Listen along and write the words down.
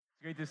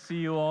Great to see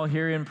you all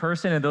here in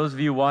person, and those of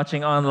you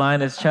watching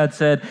online. As Chad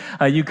said,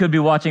 you could be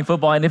watching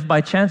football, and if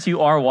by chance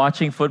you are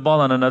watching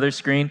football on another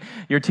screen,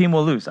 your team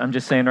will lose. I'm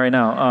just saying right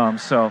now.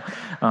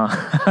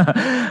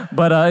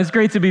 But it's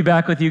great to be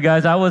back with you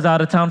guys. I was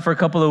out of town for a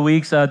couple of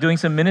weeks doing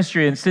some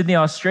ministry in Sydney,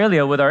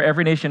 Australia with our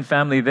Every Nation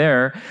family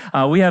there.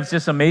 We have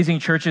just amazing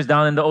churches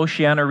down in the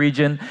Oceania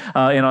region,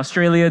 in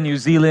Australia, New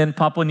Zealand,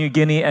 Papua New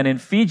Guinea, and in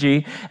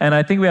Fiji. And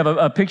I think we have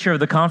a picture of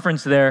the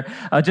conference there.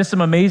 Just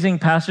some amazing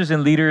pastors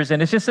and leaders,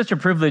 and it's just such a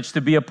privilege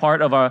to be a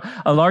part of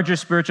a larger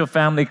spiritual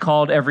family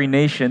called Every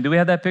Nation. Do we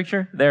have that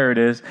picture? There it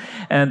is.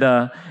 And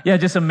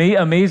just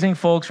amazing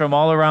folks from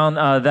all around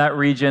that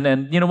region.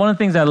 And, one of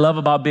the things I love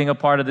about being a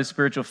part of this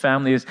spiritual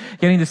family is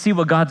getting to see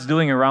what God's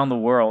doing around the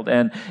world.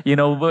 And,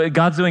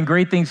 God's doing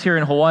great things here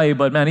in Hawaii,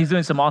 but man, he's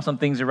doing some awesome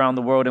things around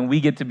the world, and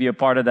we get to be a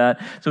part of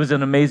that. So it's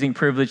an amazing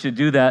privilege to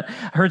do that.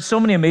 I heard so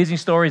many amazing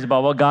stories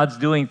about what God's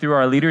doing through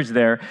our leaders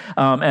there.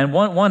 And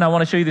one, I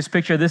want to show you this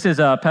picture. This is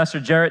Pastor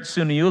Jarrett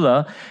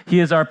Suniula. He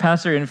is our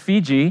pastor in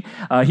Fiji.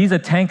 He's a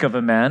tank of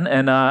a man,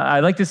 and I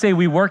like to say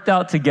we worked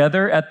out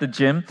together at the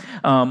gym,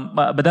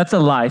 but that's a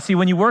lie. See,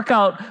 when you work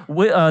out,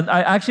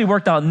 I actually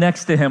worked out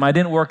next to him. I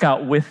didn't work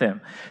out with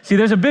him. See,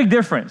 there's a big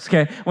difference,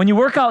 okay? When you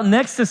work out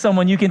next to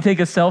someone, you can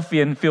take a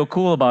selfie and feel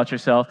cool about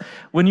yourself.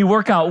 When you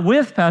work out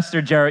with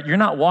Pastor Jarrett, you're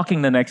not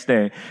walking the next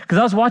day. Because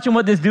I was watching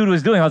what this dude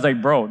was doing. I was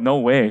like, bro, no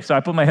way. So I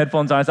put my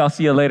headphones on. I said, I'll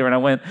see you later. And I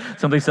went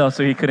someplace else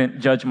so he couldn't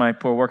judge my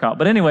poor workout.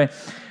 But anyway,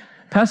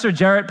 Pastor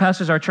Jarrett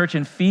pastors our church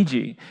in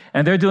Fiji,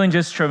 and they're doing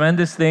just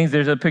tremendous things.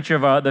 There's a picture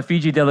of the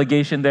Fiji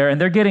delegation there,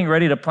 and they're getting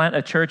ready to plant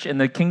a church in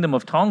the Kingdom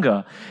of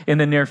Tonga in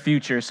the near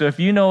future. So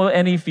if you know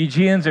any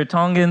Fijians or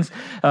Tongans,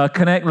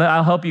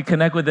 I'll help you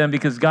connect with them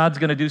because God's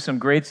going to do some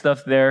great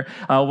stuff there.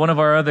 One of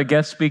our other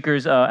guest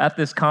speakers at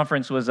this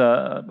conference was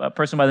a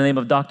person by the name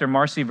of Dr.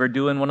 Marcy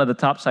Verduin, one of the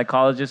top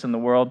psychologists in the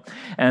world,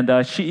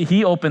 and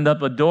he opened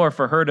up a door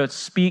for her to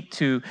speak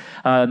to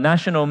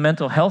National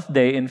Mental Health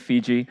Day in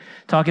Fiji,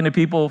 talking to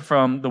people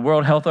from the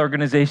World Health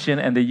Organization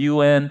and the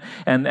UN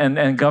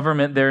and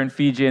government there in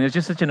Fiji. And it's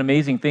just such an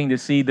amazing thing to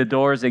see the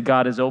doors that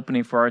God is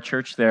opening for our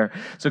church there.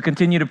 So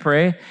continue to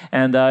pray.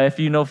 And if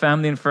you know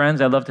family and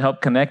friends, I'd love to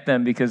help connect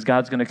them because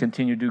God's going to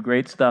continue to do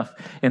great stuff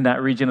in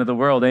that region of the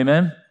world.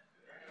 Amen.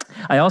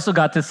 I also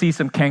got to see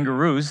some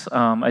kangaroos.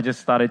 I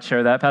just thought I'd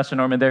share that. Pastor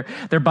Norman,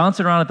 they're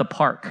bouncing around at the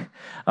park,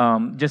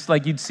 just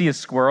like you'd see a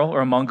squirrel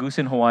or a mongoose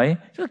in Hawaii.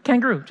 Just a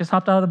kangaroo just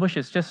hopped out of the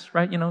bushes, just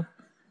right,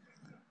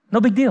 no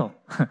big deal.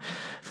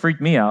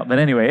 Freaked me out. But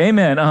anyway,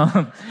 amen.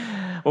 Well,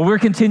 we're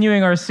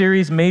continuing our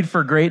series, Made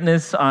for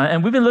Greatness,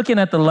 and we've been looking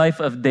at the life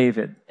of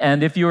David.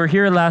 And if you were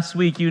here last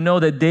week, you know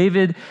that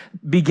David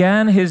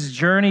began his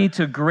journey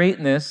to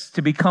greatness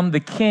to become the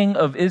king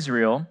of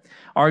Israel,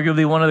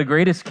 arguably one of the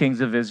greatest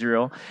kings of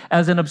Israel,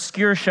 as an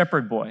obscure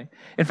shepherd boy.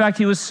 In fact,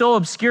 he was so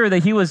obscure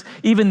that he was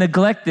even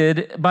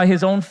neglected by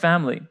his own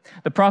family.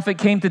 The prophet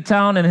came to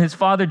town, and his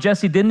father,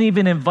 Jesse, didn't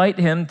even invite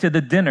him to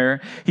the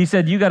dinner. He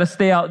said, you got to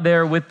stay out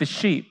there with the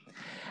sheep.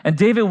 And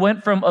David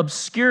went from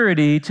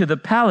obscurity to the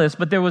palace,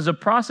 but there was a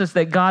process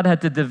that God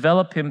had to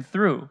develop him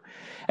through.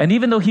 And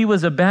even though he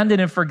was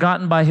abandoned and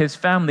forgotten by his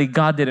family,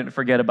 God didn't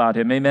forget about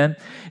him. Amen.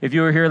 If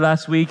you were here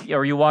last week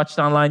or you watched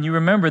online, you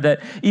remember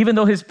that even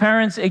though his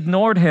parents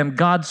ignored him,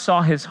 God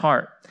saw his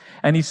heart.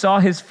 And he saw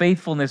his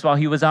faithfulness while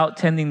he was out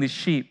tending the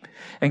sheep.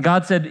 And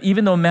God said,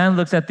 even though man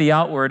looks at the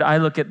outward, I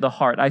look at the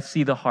heart. I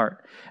see the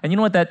heart. And you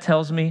know what that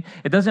tells me?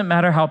 It doesn't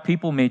matter how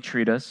people may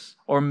treat us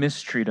or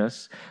mistreat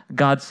us.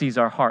 God sees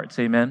our hearts.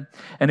 Amen.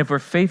 And if we're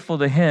faithful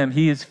to him,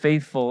 he is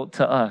faithful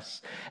to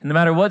us. And no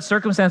matter what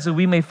circumstances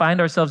we may find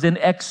ourselves in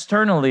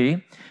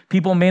externally,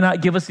 people may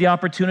not give us the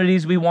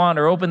opportunities we want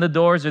or open the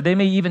doors, or they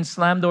may even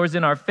slam doors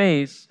in our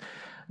face.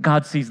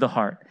 God sees the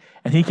heart.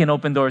 And he can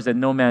open doors that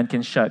no man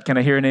can shut. Can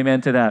I hear an amen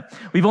to that?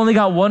 We've only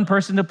got one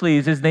person to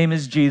please. His name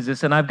is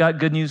Jesus. And I've got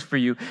good news for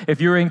you.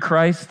 If you're in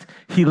Christ,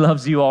 he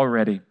loves you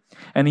already.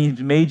 And he's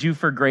made you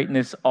for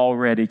greatness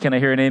already. Can I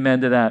hear an amen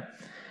to that?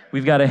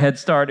 We've got a head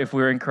start if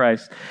we're in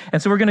Christ.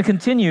 And so we're going to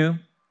continue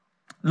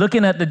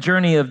looking at the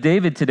journey of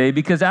David today,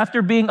 because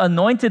after being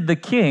anointed the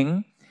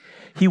king,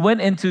 he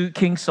went into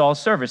King Saul's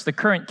service, the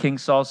current King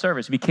Saul's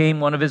service, became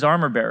one of his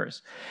armor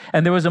bearers.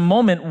 And there was a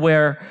moment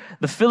where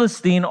the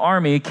Philistine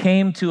army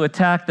came to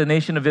attack the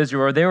nation of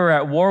Israel, or they were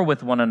at war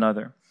with one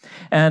another.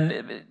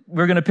 And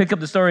we're going to pick up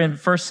the story in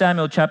 1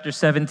 Samuel chapter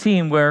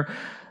 17, where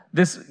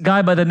this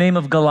guy by the name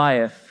of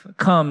Goliath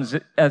comes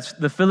as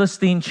the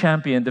Philistine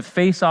champion to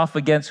face off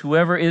against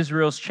whoever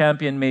Israel's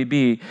champion may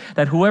be,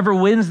 that whoever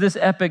wins this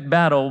epic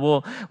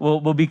battle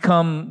will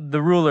become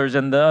the rulers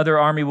and the other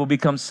army will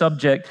become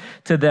subject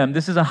to them.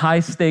 This is a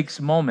high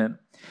stakes moment.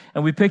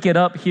 And we pick it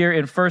up here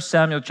in 1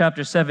 Samuel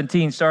chapter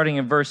 17, starting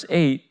in verse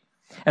 8,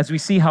 as we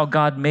see how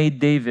God made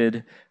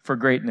David for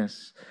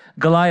greatness.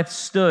 Goliath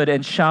stood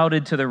and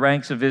shouted to the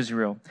ranks of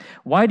Israel,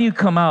 "Why do you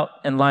come out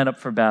and line up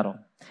for battle?"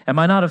 Am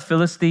I not a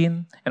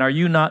Philistine? And are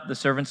you not the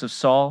servants of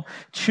Saul?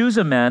 Choose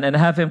a man and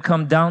have him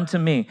come down to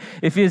me.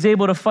 If he is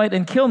able to fight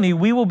and kill me,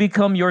 we will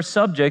become your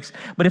subjects.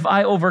 But if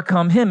I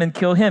overcome him and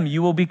kill him,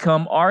 you will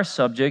become our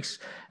subjects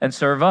and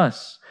serve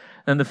us."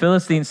 Then the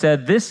Philistine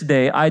said, "This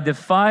day I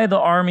defy the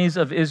armies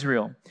of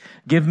Israel.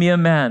 Give me a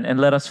man and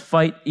let us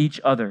fight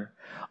each other."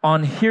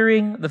 On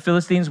hearing the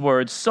Philistines'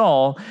 words,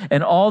 Saul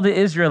and all the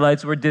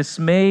Israelites were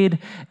dismayed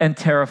and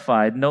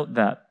terrified. Note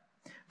that.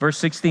 Verse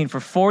 16, for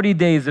 40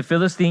 days the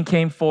Philistine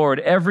came forward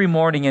every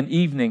morning and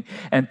evening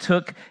and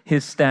took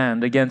his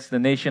stand against the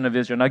nation of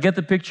Israel. Now get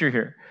the picture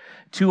here.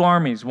 Two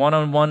armies, one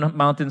on one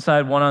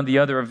mountainside, one on the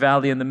other, a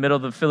valley. In the middle,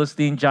 the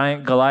Philistine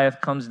giant Goliath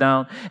comes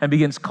down and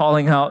begins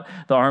calling out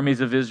the armies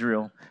of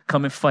Israel,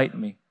 "Come and fight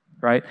me,"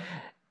 right?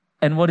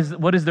 And what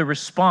is the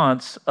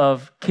response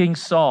of King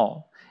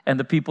Saul and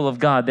the people of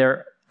God?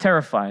 They're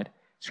terrified.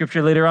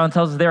 Scripture later on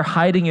tells us they're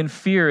hiding in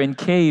fear in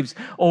caves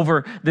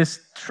over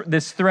this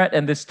threat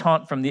and this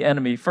taunt from the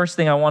enemy. First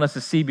thing I want us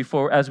to see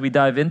as we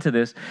dive into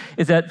this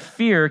is that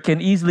fear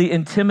can easily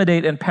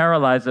intimidate and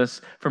paralyze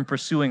us from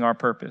pursuing our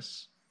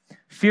purpose.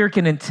 Fear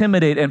can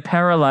intimidate and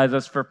paralyze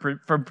us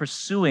from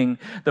pursuing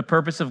the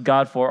purpose of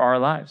God for our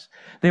lives.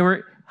 They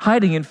were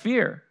hiding in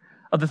fear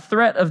of the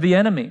threat of the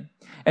enemy.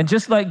 And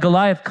just like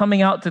Goliath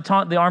coming out to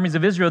taunt the armies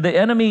of Israel, the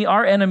enemy,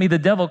 our enemy, the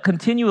devil,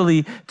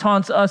 continually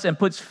taunts us and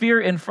puts fear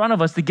in front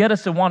of us to get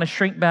us to want to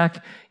shrink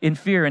back in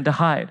fear and to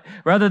hide,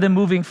 rather than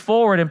moving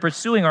forward and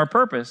pursuing our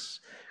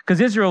purpose.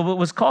 Because Israel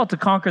was called to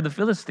conquer the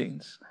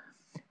Philistines.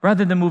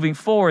 Rather than moving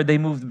forward, they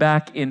moved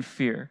back in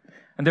fear.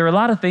 And there are a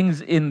lot of things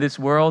in this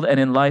world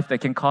and in life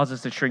that can cause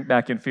us to shrink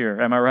back in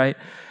fear. Am I right?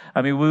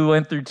 I mean, we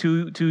went through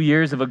two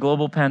years of a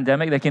global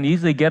pandemic that can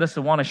easily get us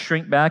to want to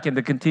shrink back and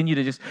to continue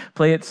to just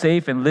play it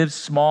safe and live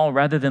small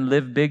rather than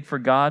live big for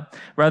God.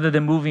 Rather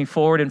than moving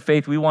forward in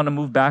faith, we want to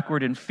move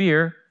backward in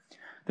fear.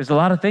 There's a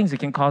lot of things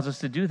that can cause us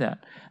to do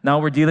that. Now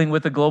we're dealing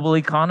with a global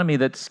economy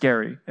that's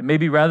scary. And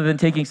maybe rather than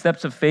taking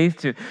steps of faith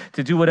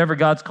to do whatever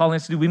God's calling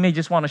us to do, we may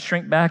just want to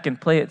shrink back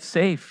and play it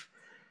safe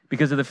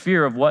because of the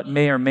fear of what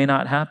may or may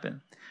not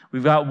happen.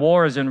 We've got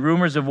wars and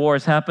rumors of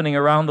wars happening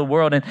around the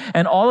world.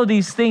 And all of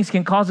these things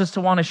can cause us to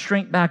want to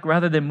shrink back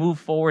rather than move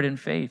forward in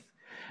faith.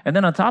 And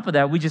then on top of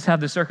that, we just have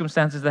the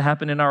circumstances that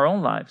happen in our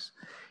own lives,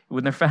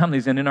 with our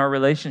families and in our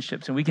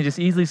relationships. And we can just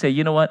easily say,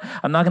 you know what?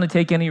 I'm not going to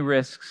take any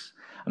risks.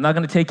 I'm not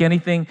going to take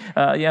anything.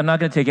 I'm not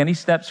going to take any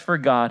steps for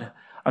God.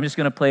 I'm just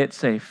going to play it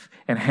safe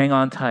and hang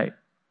on tight.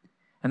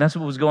 And that's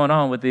what was going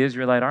on with the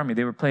Israelite army.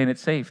 They were playing it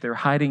safe. They were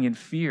hiding in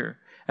fear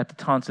at the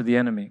taunts of the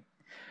enemy.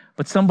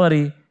 But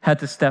somebody had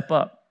to step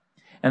up.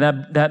 And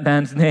that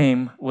man's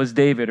name was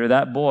David, or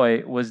that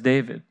boy was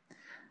David.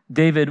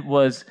 David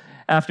was,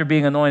 after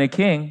being anointed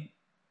king,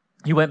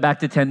 he went back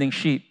to tending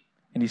sheep,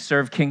 and he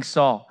served King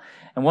Saul.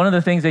 And one of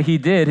the things that he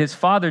did, his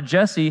father,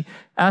 Jesse,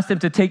 asked him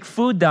to take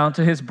food down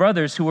to his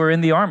brothers who were in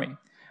the army.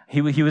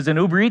 He was an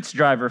Uber Eats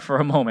driver for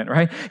a moment,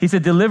 right? He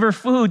said, deliver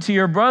food to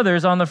your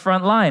brothers on the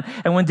front line.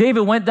 And when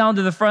David went down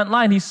to the front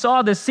line, he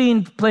saw the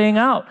scene playing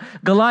out.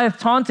 Goliath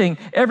taunting,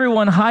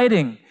 everyone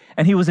hiding.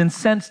 And he was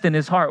incensed in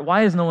his heart.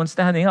 Why is no one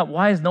standing up?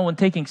 Why is no one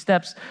taking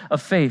steps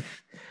of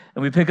faith?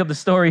 And we pick up the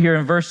story here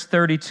in verse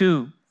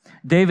 32.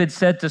 David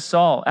said to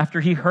Saul,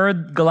 after he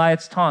heard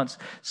Goliath's taunts,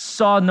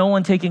 saw no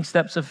one taking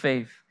steps of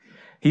faith.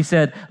 He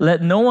said,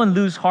 let no one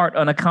lose heart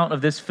on account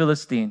of this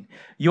Philistine.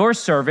 Your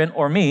servant,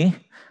 or me,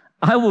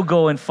 I will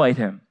go and fight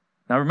him.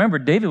 Now remember,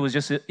 David was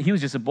just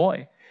a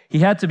boy. He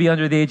had to be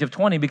under the age of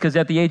 20 because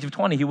at the age of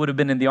 20, he would have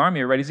been in the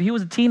army already. So he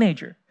was a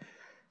teenager.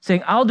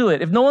 Saying, I'll do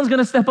it. If no one's going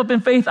to step up in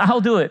faith,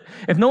 I'll do it.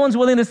 If no one's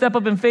willing to step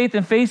up in faith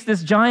and face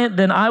this giant,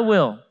 then I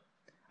will.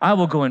 I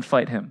will go and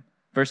fight him.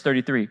 Verse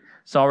 33,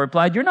 Saul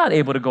replied, you're not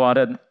able to go out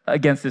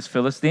against this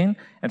Philistine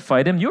and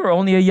fight him. You are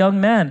only a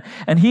young man,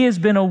 and he has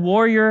been a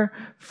warrior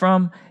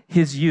from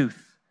his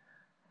youth.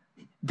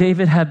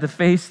 David had to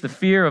face the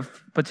fear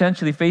of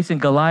potentially facing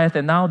Goliath,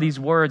 and now these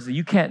words that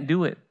you can't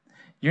do it.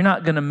 You're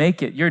not going to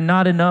make it. You're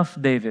not enough,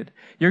 David.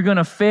 You're going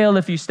to fail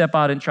if you step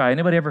out and try.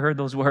 Anybody ever heard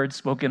those words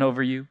spoken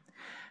over you?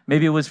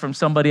 Maybe it was from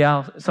somebody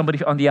else,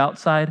 somebody on the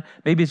outside.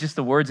 Maybe it's just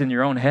the words in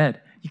your own head.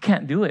 You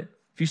can't do it.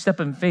 If you step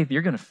in faith,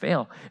 you're going to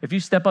fail. If you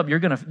step up, you're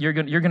going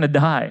to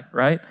die,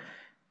 right?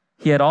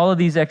 He had all of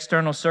these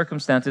external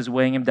circumstances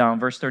weighing him down.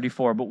 Verse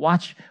 34. But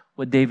watch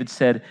what David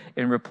said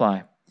in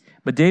reply.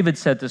 But David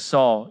said to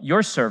Saul,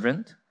 your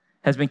servant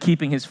has been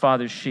keeping his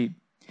father's sheep.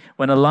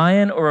 When a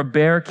lion or a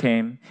bear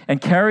came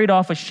and carried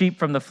off a sheep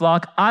from the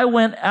flock, I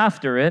went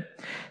after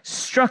it,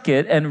 struck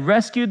it, and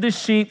rescued the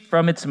sheep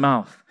from its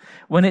mouth.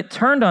 When it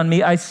turned on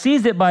me, I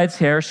seized it by its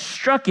hair,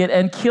 struck it,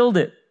 and killed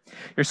it.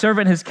 Your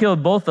servant has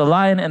killed both the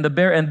lion and the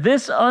bear, and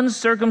this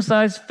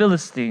uncircumcised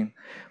Philistine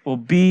will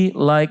be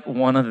like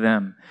one of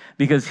them,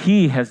 because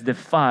he has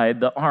defied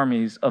the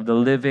armies of the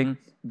living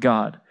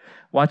God.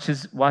 Watch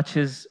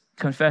his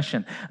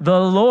confession. The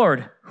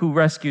Lord who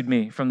rescued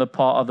me from the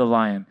paw of the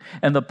lion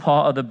and the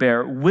paw of the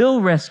bear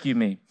will rescue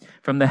me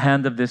from the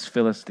hand of this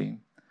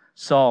Philistine.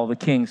 Saul, the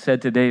king,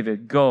 said to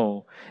David,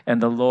 "Go,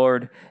 and the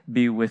Lord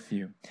be with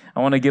you." I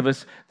want to give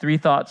us 3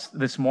 thoughts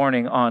this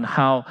morning on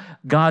how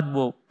God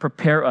will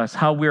prepare us,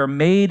 how we are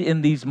made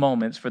in these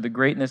moments for the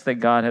greatness that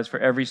God has for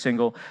every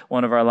single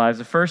one of our lives.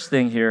 The first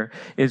thing here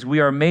is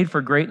we are made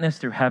for greatness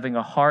through having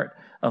a heart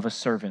of a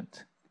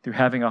servant. Through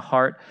having a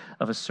heart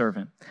of a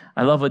servant.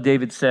 I love what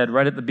David said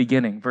right at the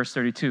beginning, verse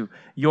 32.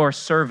 Your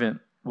servant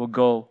will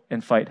go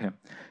and fight him.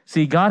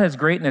 See, God has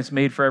greatness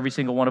made for every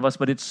single one of us,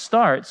 but it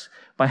starts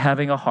by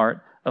having a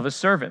heart of a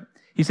servant.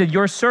 He said,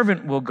 your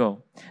servant will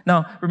go.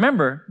 Now,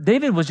 remember,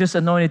 David was just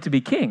anointed to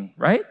be king,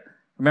 right?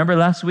 Remember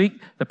last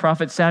week, the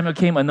prophet Samuel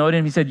came, anointed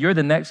him. He said, you're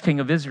the next king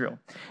of Israel.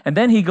 And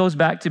then he goes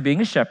back to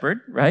being a shepherd,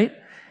 right?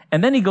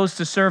 And then he goes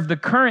to serve the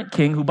current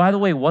king, who, by the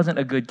way, wasn't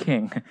a good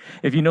king.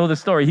 If you know the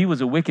story, he was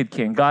a wicked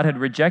king. God had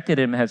rejected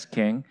him as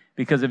king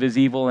because of his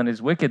evil and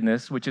his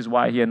wickedness, which is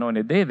why he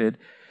anointed David.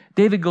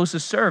 David goes to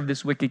serve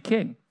this wicked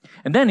king.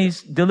 And then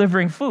he's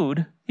delivering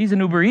food. He's an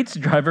Uber Eats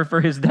driver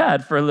for his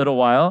dad for a little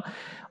while,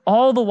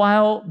 all the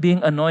while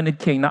being anointed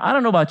king. Now, I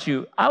don't know about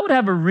you. I would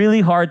have a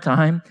really hard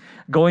time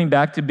going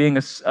back to being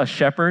a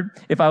shepherd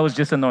if I was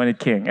just anointed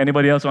king.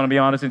 Anybody else want to be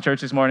honest in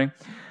church this morning?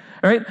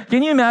 All right.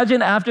 Can you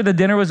imagine after the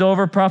dinner was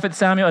over, Prophet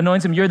Samuel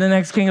anoints him, you're the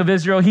next king of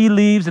Israel. He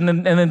leaves, and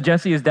then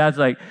Jesse, his dad's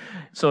like,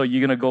 so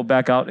you're going to go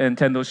back out and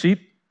tend those sheep?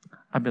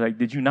 I'd be like,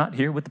 did you not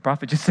hear what the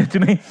prophet just said to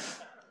me?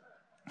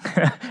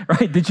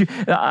 Right? Did you?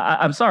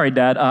 I'm sorry,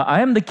 Dad.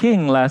 I am the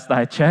king last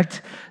I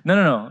checked.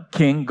 No.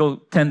 King, go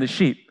tend the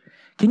sheep.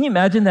 Can you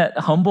imagine that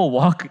humble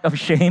walk of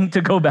shame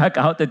to go back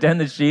out to tend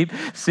the sheep,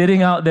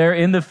 sitting out there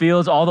in the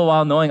fields, all the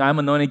while knowing I'm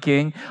anointed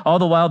king, all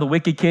the while the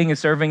wicked king is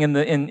serving in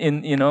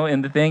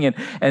the thing,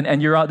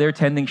 and you're out there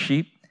tending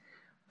sheep?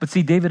 But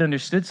see, David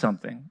understood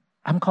something.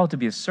 I'm called to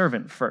be a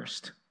servant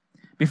first.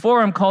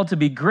 Before I'm called to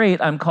be great,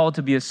 I'm called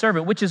to be a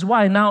servant, which is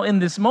why now in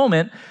this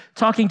moment,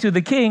 talking to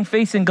the king,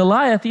 facing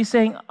Goliath, he's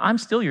saying, I'm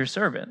still your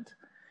servant.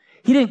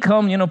 He didn't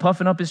come,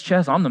 puffing up his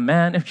chest. I'm the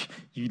man.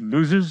 You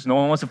losers, no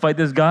one wants to fight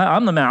this guy.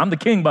 I'm the man. I'm the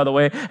king, by the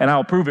way, and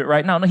I'll prove it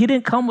right now. No, he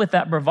didn't come with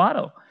that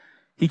bravado.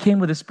 He came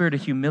with a spirit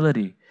of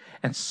humility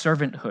and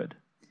servanthood.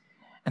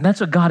 And that's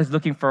what God is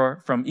looking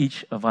for from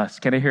each of us.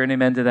 Can I hear an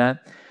amen to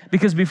that?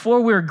 Because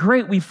before we're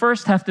great, we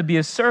first have to be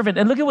a servant.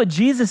 And look at what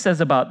Jesus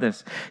says about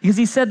this. Because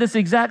he said this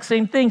exact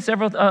same thing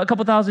a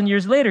couple thousand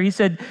years later. He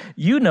said,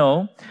 you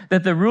know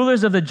that the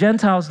rulers of the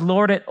Gentiles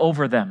lord it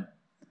over them.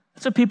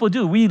 That's what people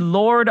do. We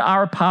lord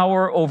our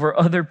power over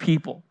other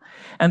people,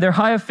 and their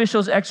high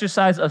officials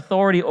exercise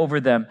authority over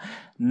them.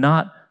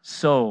 Not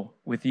so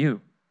with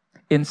you.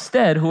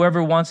 Instead,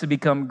 whoever wants to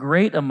become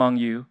great among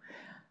you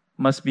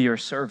must be your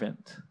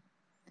servant,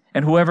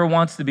 and whoever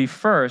wants to be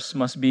first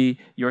must be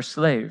your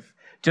slave,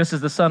 just as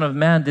the Son of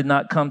Man did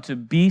not come to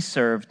be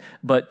served,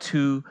 but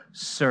to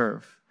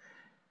serve.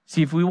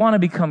 See, if we want to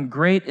become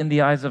great in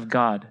the eyes of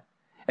God,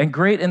 and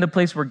great in the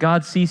place where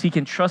God sees he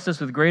can trust us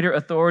with greater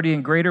authority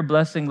and greater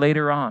blessing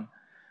later on,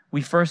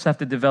 we first have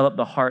to develop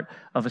the heart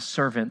of a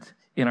servant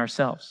in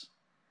ourselves.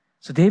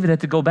 So David had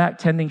to go back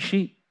tending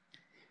sheep.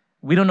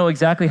 We don't know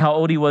exactly how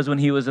old he was when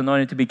he was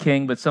anointed to be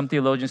king, but some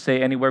theologians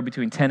say anywhere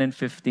between 10 and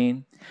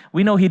 15.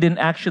 We know he didn't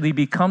actually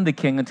become the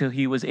king until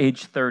he was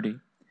age 30.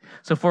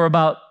 So for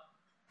about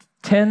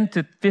 10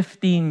 to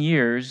 15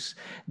 years,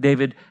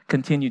 David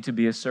continued to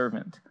be a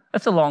servant.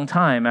 That's a long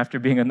time after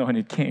being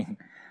anointed king.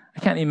 I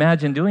can't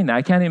imagine doing that.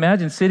 I can't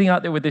imagine sitting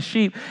out there with the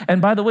sheep.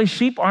 And by the way,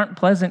 sheep aren't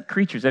pleasant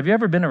creatures. Have you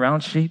ever been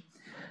around sheep?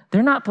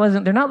 They're not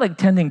pleasant. They're not like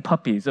tending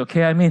puppies,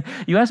 okay? I mean,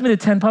 you ask me to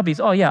tend puppies.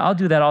 Oh, yeah, I'll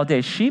do that all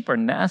day. Sheep are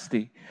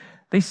nasty.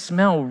 They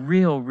smell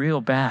real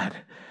bad.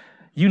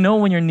 You know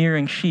when you're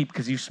nearing sheep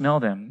because you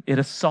smell them. It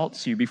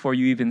assaults you before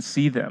you even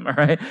see them, all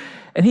right?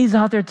 And he's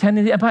out there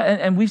tending,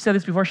 and we've said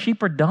this before,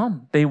 sheep are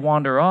dumb. They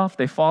wander off.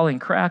 They fall in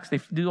cracks.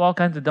 They do all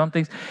kinds of dumb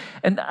things.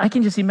 And I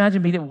can just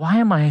imagine being, why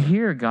am I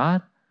here,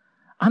 God?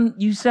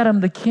 You said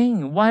I'm the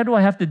king. Why do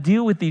I have to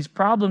deal with these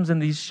problems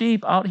and these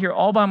sheep out here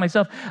all by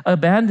myself,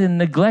 abandoned,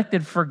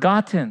 neglected,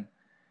 forgotten?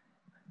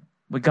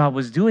 What God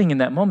was doing in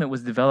that moment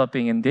was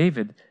developing in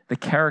David the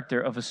character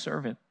of a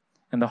servant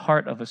and the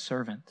heart of a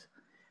servant,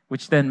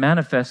 which then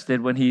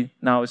manifested when he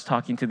now is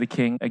talking to the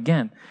king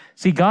again.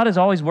 See, God is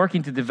always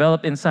working to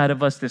develop inside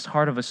of us this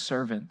heart of a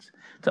servant,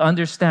 to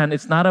understand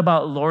it's not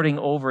about lording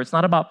over. It's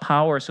not about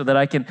power so that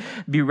I can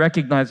be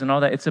recognized and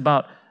all that. It's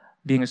about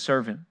being a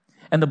servant.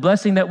 And the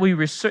blessing that we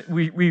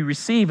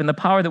receive and the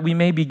power that we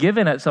may be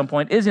given at some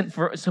point isn't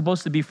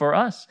supposed to be for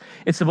us.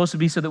 It's supposed to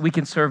be so that we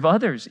can serve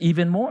others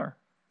even more.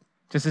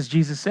 Just as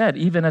Jesus said,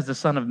 even as the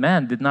Son of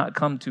Man did not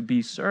come to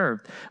be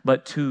served,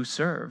 but to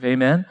serve.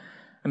 Amen?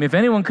 I mean, if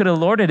anyone could have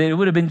lorded it, it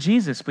would have been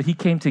Jesus, but he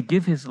came to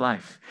give his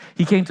life.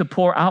 He came to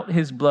pour out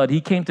his blood.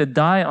 He came to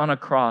die on a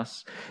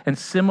cross. And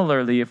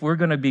similarly, if we're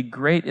going to be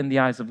great in the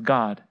eyes of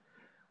God,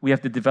 we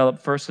have to develop,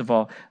 first of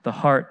all, the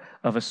heart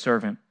of a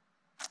servant.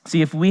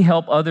 See, if we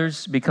help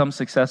others become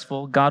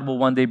successful, God will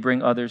one day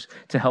bring others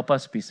to help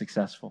us be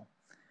successful.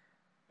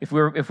 If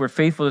we're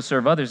faithful to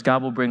serve others,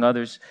 God will bring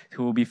others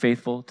who will be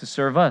faithful to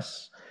serve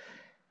us.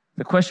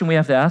 The question we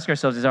have to ask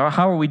ourselves is,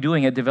 how are we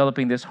doing at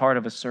developing this heart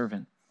of a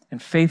servant?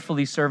 and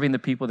faithfully serving the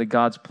people that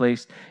God's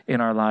placed in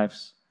our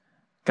lives.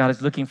 God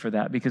is looking for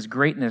that because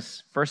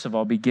greatness, first of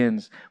all,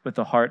 begins with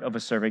the heart of a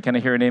servant. Can I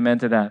hear an amen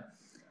to that?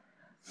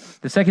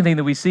 The second thing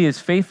that we see is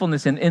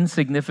faithfulness in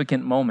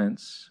insignificant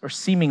moments, or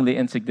seemingly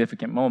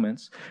insignificant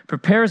moments,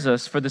 prepares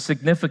us for the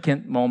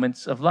significant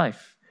moments of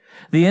life.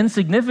 The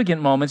insignificant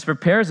moments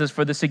prepares us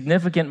for the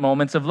significant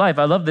moments of life.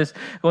 I love this.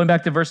 Going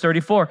back to verse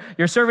 34,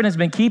 your servant has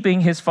been keeping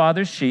his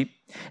father's sheep.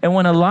 And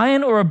when a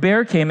lion or a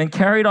bear came and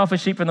carried off a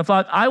sheep from the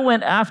flock, I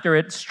went after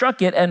it,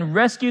 struck it, and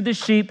rescued the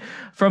sheep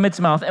from its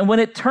mouth. And when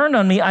it turned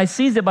on me, I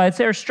seized it by its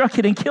hair, struck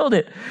it, and killed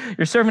it.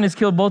 Your servant has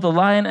killed both the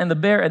lion and the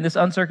bear, and this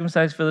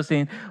uncircumcised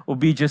Philistine will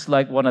be just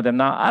like one of them.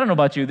 Now, I don't know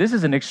about you. This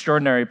is an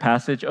extraordinary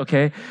passage,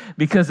 okay?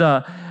 Because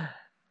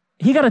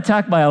he got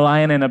attacked by a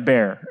lion and a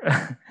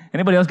bear.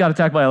 Anybody else got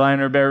attacked by a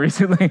lion or a bear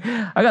recently?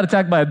 I got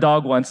attacked by a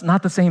dog once.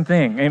 Not the same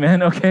thing,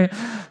 amen, okay?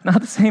 Not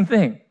the same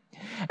thing.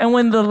 And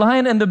when the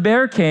lion and the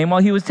bear came while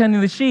he was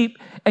tending the sheep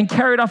and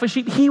carried off a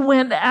sheep, he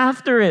went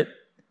after it.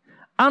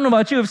 I don't know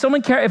about you. If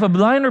a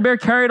lion or bear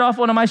carried off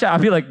one of my sheep,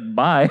 I'd be like,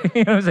 bye.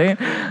 You know what I'm saying?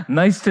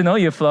 Nice to know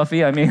you,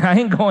 Fluffy. I mean, I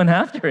ain't going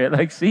after it.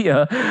 Like, see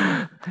ya.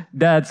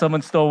 Dad,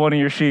 someone stole one of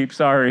your sheep.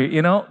 Sorry.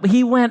 You know,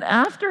 he went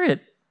after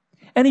it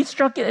and he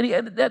struck it.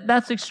 And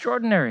that's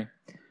extraordinary.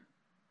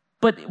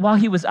 But while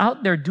he was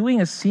out there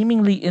doing a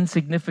seemingly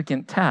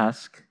insignificant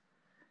task,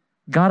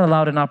 God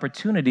allowed an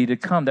opportunity to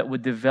come that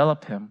would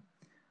develop him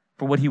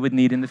for what he would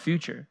need in the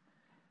future.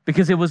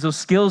 Because it was those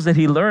skills that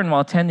he learned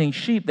while tending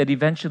sheep that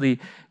eventually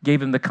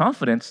gave him the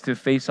confidence to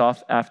face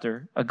off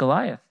after a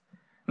Goliath.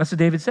 And that's what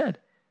David said.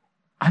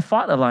 I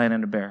fought a lion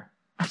and a bear.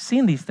 I've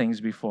seen these things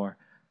before.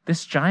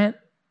 This giant,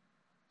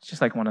 it's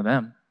just like one of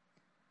them.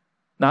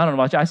 Now, I don't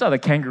know about you. I saw the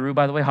kangaroo,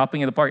 by the way, hopping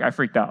in the park. I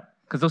freaked out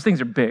because those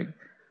things are big.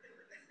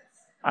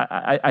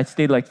 I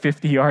stayed like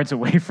 50 yards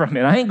away from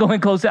it. I ain't going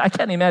close. I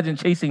can't imagine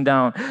chasing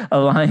down a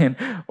lion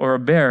or a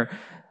bear.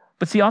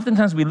 But see,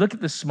 oftentimes we look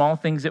at the small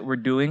things that we're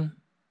doing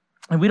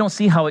and we don't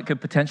see how it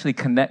could potentially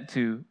connect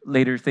to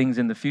later things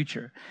in the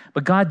future.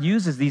 But God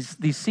uses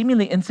these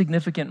seemingly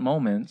insignificant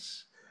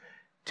moments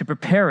to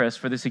prepare us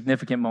for the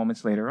significant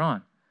moments later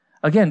on.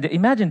 Again,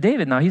 imagine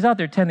David now. He's out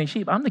there tending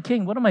sheep. I'm the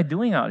king. What am I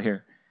doing out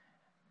here?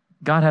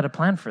 God had a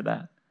plan for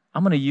that.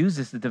 I'm going to use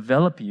this to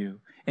develop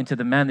you into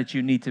the man that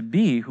you need to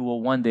be who will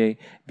one day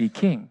be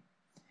king.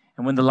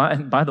 And when the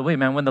lion, by the way,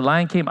 man, when the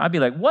lion came, I'd be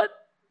like, what?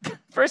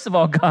 First of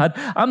all, God,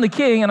 I'm the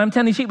king and I'm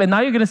tending sheep, and now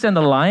you're going to send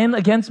a lion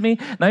against me?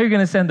 Now you're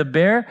going to send a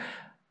bear?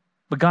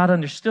 But God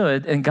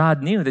understood and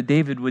God knew that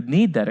David would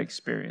need that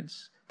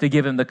experience to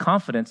give him the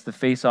confidence to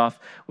face off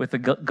with the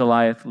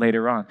Goliath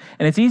later on.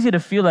 And it's easy to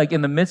feel like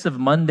in the midst of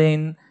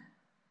mundane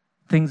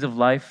things of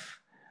life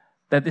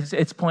that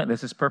it's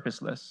pointless, it's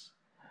purposeless.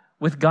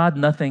 With God,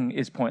 nothing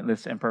is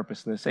pointless and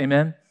purposeless.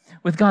 Amen?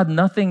 With God,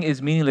 nothing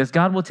is meaningless.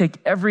 God will take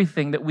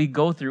everything that we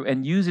go through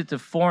and use it to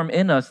form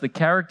in us the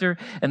character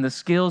and the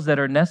skills that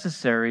are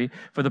necessary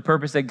for the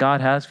purpose that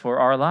God has for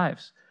our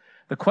lives.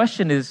 The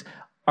question is,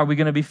 are we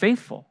going to be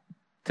faithful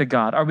to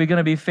God? Are we going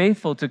to be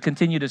faithful to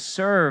continue to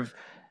serve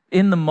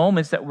in the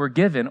moments that we're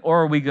given,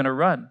 or are we going to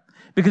run?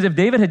 Because if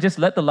David had just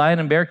let the lion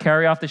and bear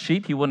carry off the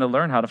sheep, he wouldn't have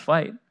learned how to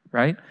fight,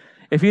 right?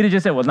 If he'd have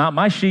just said, well, not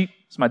my sheep,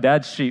 it's my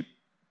dad's sheep.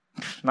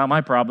 Not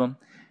my problem,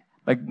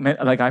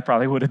 like I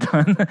probably would have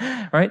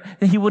done, right?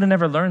 Then he would have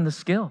never learned the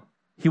skill.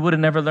 He would have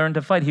never learned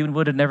to fight. He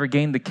would have never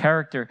gained the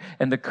character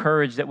and the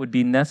courage that would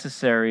be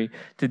necessary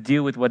to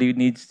deal with what he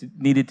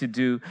needed to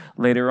do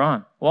later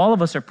on. Well, all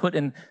of us are put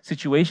in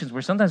situations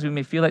where sometimes we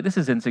may feel like this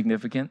is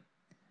insignificant.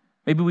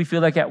 Maybe we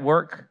feel like at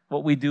work,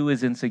 what we do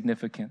is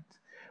insignificant.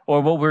 Or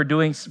what we're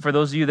doing, for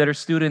those of you that are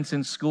students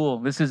in school,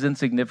 this is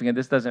insignificant,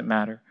 this doesn't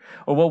matter.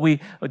 Or what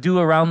we do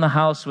around the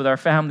house with our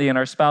family and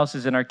our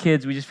spouses and our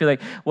kids, we just feel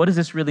like, what does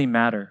this really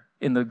matter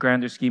in the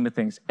grander scheme of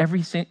things?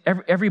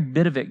 Every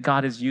bit of it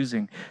God is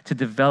using to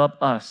develop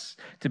us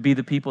to be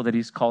the people that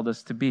he's called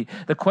us to be.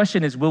 The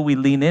question is, will we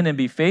lean in and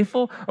be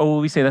faithful, or will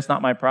we say, that's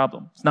not my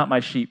problem, it's not my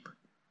sheep?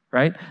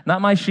 Right?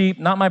 Not my sheep,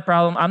 not my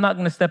problem. I'm not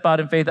going to step out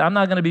in faith. I'm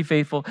not going to be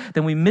faithful.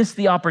 Then we miss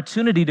the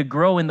opportunity to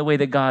grow in the way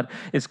that God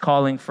is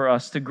calling for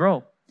us to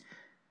grow.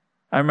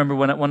 I remember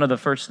when one of the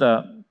first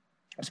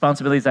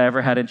responsibilities I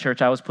ever had in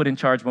church, I was put in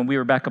charge when we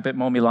were back up at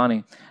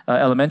Momilani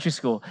Elementary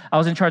School. I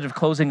was in charge of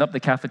closing up the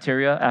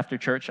cafeteria after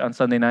church on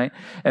Sunday night.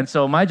 And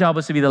so my job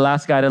was to be the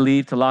last guy to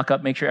leave, to lock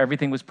up, make sure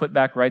everything was put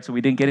back right so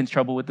we didn't get in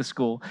trouble with the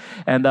school.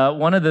 And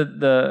one of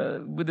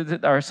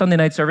our Sunday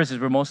night services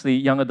were mostly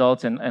young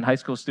adults and high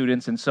school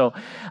students. And so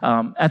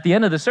at the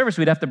end of the service,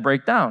 we'd have to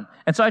break down.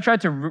 And so I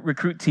tried to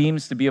recruit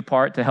teams to be a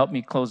part to help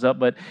me close up.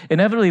 But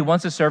inevitably,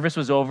 once the service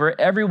was over,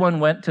 everyone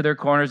went to their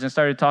corners and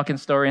started talking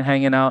story and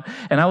hanging out.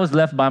 And I was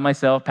left by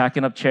myself,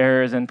 packing up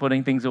chairs and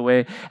putting things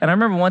away. And I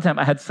remember one time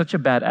I had such a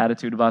bad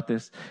attitude about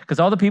this because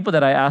all the people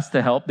that I asked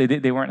to help,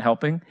 they weren't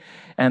helping.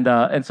 And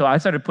so I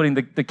started putting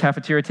the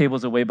cafeteria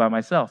tables away by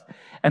myself.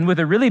 And with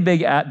a really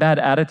bad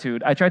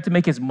attitude, I tried to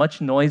make as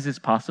much noise as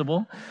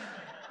possible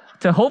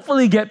to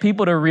hopefully get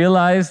people to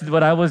realize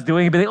what I was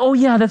doing and be like, oh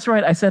yeah, that's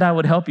right, I said I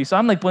would help you. So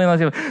I'm like pulling on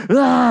the table,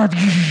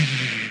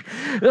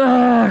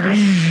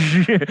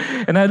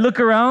 And I'd look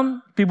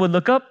around, people would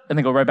look up, and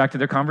then go right back to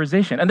their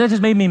conversation. And that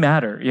just made me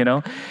madder,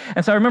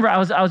 And so I remember I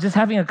was just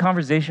having a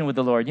conversation with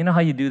the Lord. You know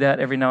how you do that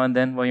every now and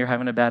then when you're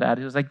having a bad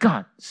attitude? It was like,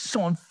 God, it's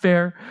so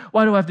unfair.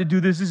 Why do I have to do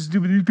this? This is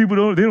stupid. These people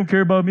don't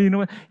care about me.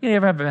 You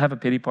ever have a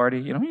pity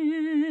party?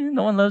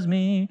 No one loves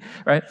me,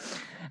 right?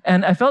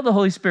 And I felt the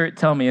Holy Spirit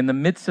tell me in the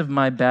midst of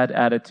my bad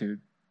attitude,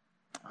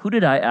 who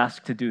did I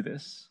ask to do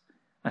this?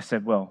 I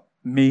said, well,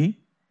 me.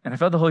 And I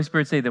felt the Holy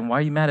Spirit say, then why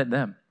are you mad at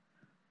them?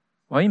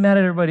 Why are you mad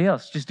at everybody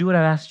else? Just do what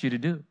I asked you to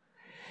do.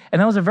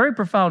 And that was a very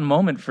profound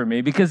moment for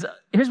me because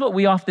here's what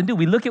we often do.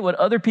 We look at what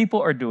other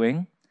people are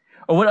doing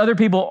or what other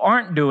people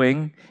aren't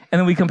doing, and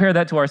then we compare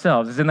that to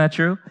ourselves. Isn't that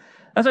true?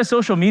 That's why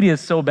social media is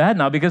so bad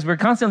now because we're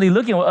constantly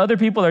looking at what other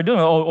people are doing.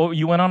 Oh,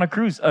 you went on a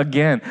cruise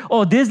again.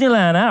 Oh,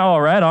 Disneyland.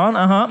 All right,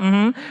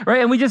 on.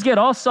 Right? And we just get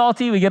all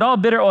salty. We get all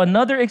bitter. Oh,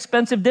 another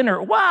expensive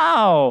dinner.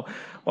 Wow.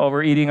 While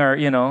we're eating our,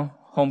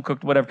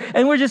 home-cooked whatever.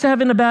 And we're just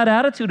having a bad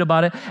attitude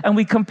about it. And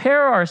we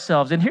compare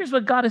ourselves. And here's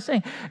what God is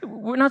saying.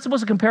 We're not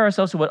supposed to compare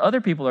ourselves to what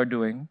other people are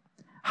doing.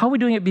 How are we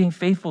doing it being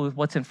faithful with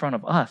what's in front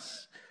of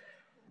us?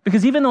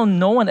 Because even though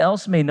no one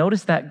else may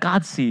notice that,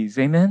 God sees.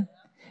 Amen?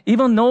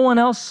 Even no one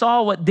else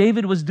saw what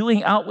David was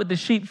doing out with the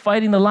sheep,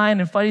 fighting the lion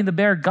and fighting the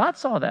bear. God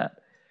saw that.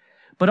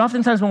 But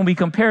oftentimes when we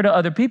compare to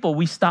other people,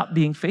 we stop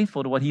being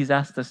faithful to what he's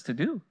asked us to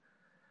do.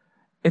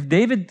 If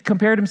David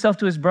compared himself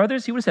to his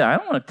brothers, he would have said, I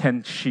don't want to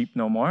tend sheep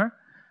no more.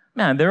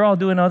 Man, they're all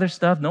doing other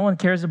stuff. No one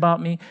cares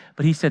about me.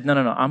 But he said, no.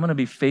 I'm going to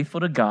be faithful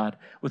to God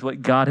with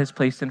what God has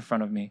placed in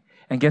front of me.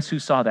 And guess who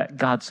saw that?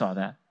 God saw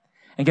that.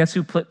 And guess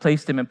who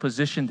placed him and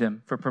positioned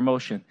him for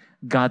promotion?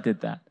 God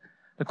did that.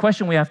 The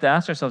question we have to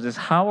ask ourselves is,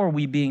 how are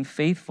we being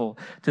faithful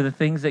to the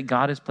things that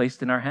God has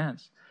placed in our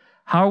hands?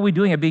 How are we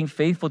doing it, being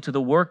faithful to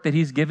the work that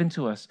he's given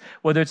to us,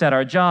 whether it's at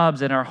our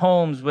jobs, in our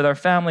homes, with our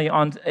family,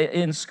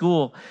 in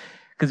school?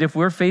 Because if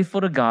we're faithful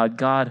to God,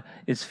 God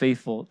is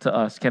faithful to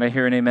us. Can I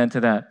hear an amen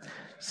to that?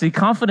 See,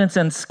 confidence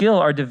and skill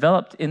are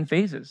developed in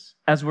phases.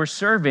 As we're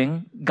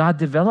serving, God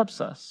develops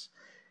us.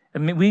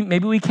 And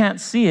maybe we can't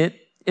see it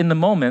in the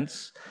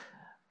moments,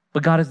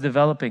 but God is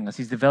developing us.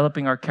 He's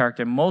developing our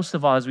character. Most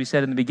of all, as we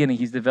said in the beginning,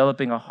 he's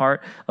developing a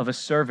heart of a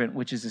servant,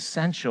 which is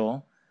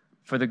essential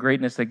for the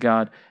greatness that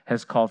God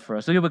has called for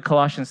us. Look at what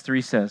Colossians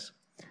 3 says.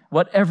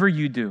 Whatever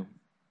you do,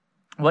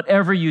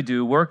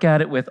 work at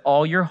it with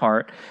all your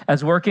heart,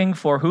 as working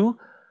for who?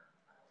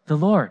 The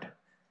Lord.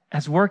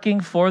 As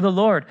working for the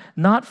Lord,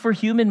 not for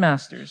human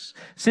masters,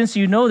 since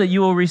you know that you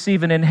will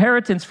receive an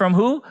inheritance from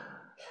who?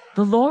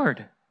 The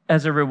Lord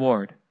as a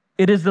reward.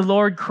 It is the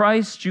Lord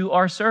Christ you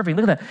are serving.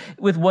 Look at that.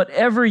 With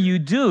whatever you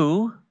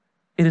do,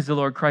 it is the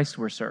Lord Christ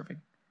we're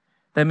serving.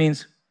 That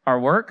means our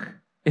work.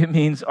 It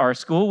means our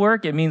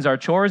schoolwork. It means our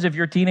chores if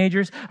you're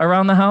teenagers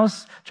around the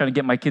house. I'm trying to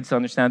get my kids to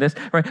understand this.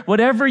 Right?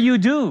 Whatever you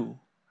do,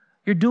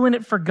 you're doing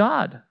it for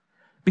God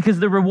because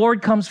the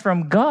reward comes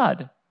from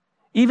God.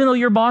 Even though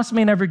your boss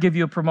may never give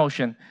you a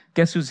promotion,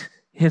 guess who's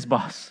his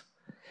boss?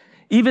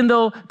 Even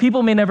though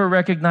people may never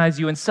recognize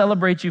you and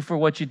celebrate you for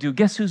what you do,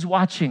 guess who's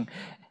watching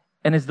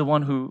and is the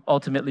one who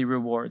ultimately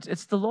rewards?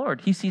 It's the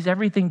Lord. He sees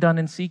everything done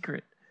in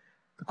secret.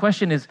 The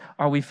question is,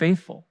 are we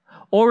faithful?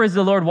 Or is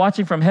the Lord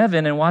watching from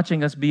heaven and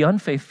watching us be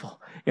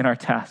unfaithful in our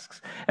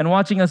tasks and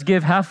watching us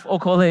give half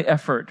okole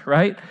effort,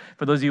 right?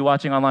 For those of you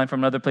watching online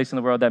from another place in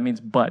the world, that means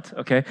but,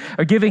 okay?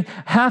 Or giving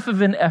half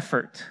of an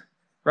effort,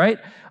 right?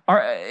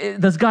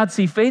 Does God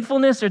see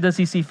faithfulness or does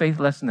he see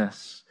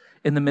faithlessness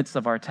in the midst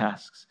of our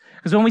tasks?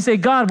 Because when we say,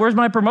 God, where's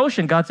my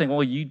promotion? God's saying,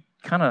 well, you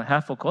kind of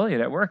half okole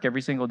at work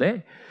every single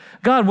day.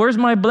 God, where's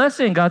my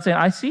blessing? God's saying,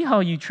 I see how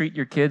you treat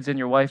your kids and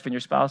your wife and your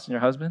spouse and your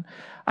husband.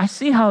 I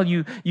see how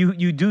you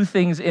do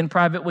things in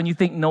private when you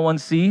think no one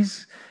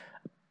sees.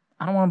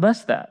 I don't want to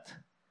bless that.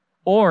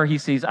 Or he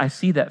sees, I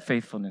see that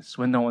faithfulness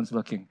when no one's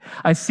looking.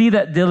 I see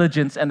that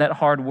diligence and that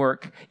hard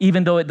work,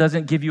 even though it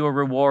doesn't give you a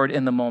reward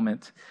in the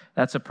moment.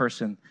 That's a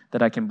person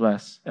that I can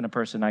bless and a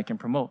person I can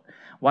promote.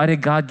 Why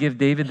did God give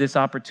David this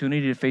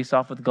opportunity to face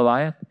off with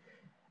Goliath?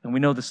 And we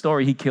know the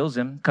story. He kills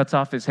him, cuts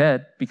off his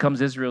head,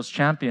 becomes Israel's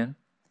champion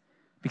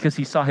because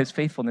he saw his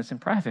faithfulness in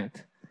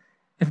private.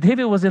 If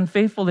David was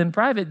unfaithful in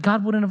private,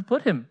 God wouldn't have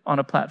put him on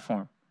a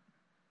platform.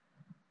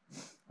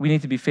 We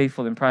need to be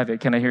faithful in private.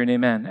 Can I hear an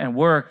amen? And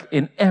work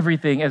in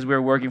everything as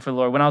we're working for the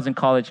Lord. When I was in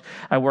college,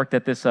 I worked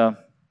at this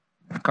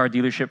car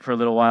dealership for a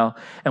little while.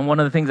 And one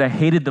of the things I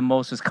hated the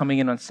most was coming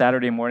in on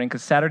Saturday morning,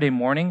 because Saturday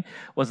morning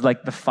was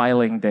like the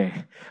filing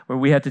day, where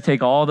we had to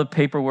take all the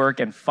paperwork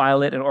and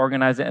file it and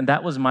organize it. And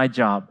that was my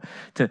job,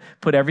 to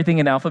put everything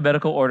in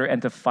alphabetical order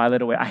and to file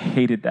it away. I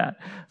hated that.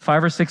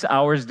 5 or 6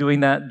 hours doing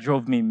that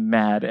drove me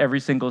mad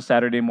every single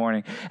Saturday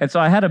morning. And so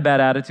I had a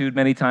bad attitude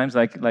many times,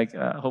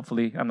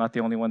 hopefully I'm not the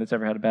only one that's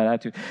ever had a bad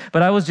attitude.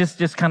 But I was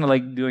just kind of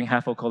like doing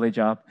half okole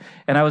job.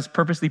 And I was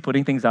purposely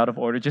putting things out of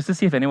order just to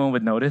see if anyone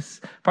would notice,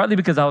 partly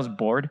because I was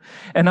bored.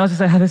 And I was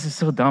just like, this is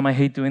so dumb. I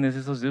hate doing this.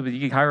 This is so stupid.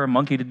 You can hire a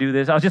monkey to do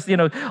this. I was just,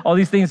 all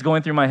these things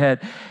going through my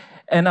head.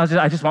 And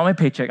I just want my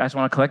paycheck. I just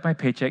want to collect my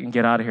paycheck and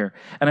get out of here.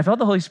 And I felt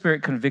the Holy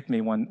Spirit convict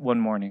me one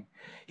morning.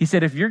 He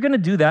said, if you're going to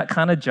do that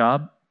kind of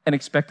job, and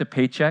expect a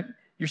paycheck,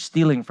 you're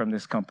stealing from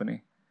this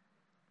company.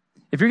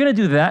 If you're going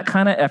to do that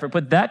kind of effort,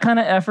 put that kind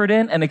of effort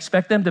in and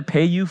expect them to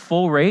pay you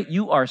full rate,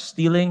 you are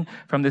stealing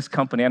from this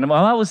company. And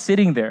while I was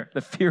sitting there,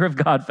 the fear of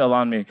God fell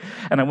on me.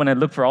 And I went and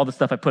looked for all the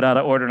stuff I put out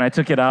of order, and I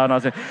took it out, and I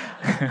was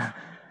like,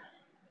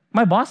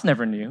 my boss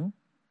never knew.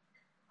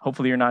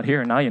 Hopefully you're not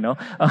here, now you know.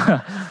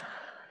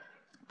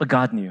 But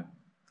God knew,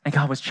 and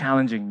God was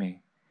challenging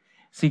me.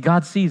 See,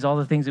 God sees all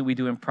the things that we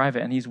do in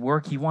private, and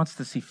He wants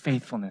to see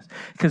faithfulness.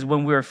 Because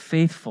when we're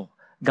faithful,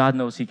 God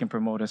knows He can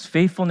promote us.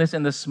 Faithfulness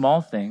in the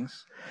small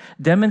things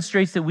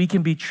demonstrates that we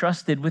can be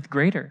trusted with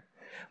greater.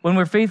 When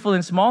we're faithful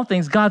in small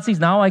things, God sees,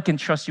 now I can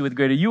trust you with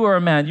greater. You are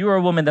a man, you are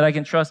a woman that I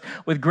can trust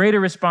with greater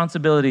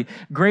responsibility,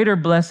 greater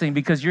blessing,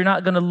 because you're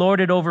not going to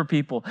lord it over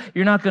people.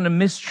 You're not going to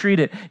mistreat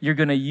it. You're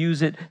going to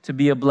use it to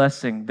be a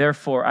blessing.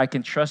 Therefore, I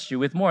can trust you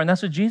with more. And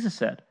that's what Jesus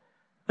said.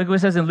 Look what it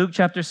says in Luke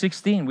chapter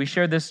 16. We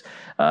shared this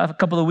a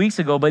couple of weeks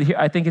ago, but here,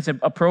 I think it's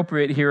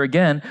appropriate here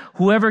again.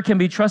 Whoever can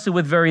be trusted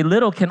with very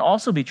little can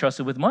also be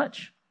trusted with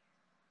much.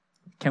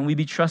 Can we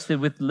be trusted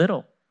with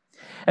little?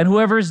 And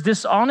whoever is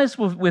dishonest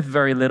with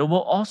very little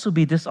will also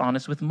be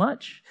dishonest with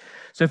much.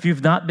 So if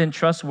you've not been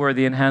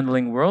trustworthy in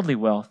handling worldly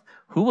wealth,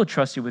 who will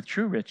trust you with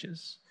true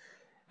riches?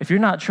 If you're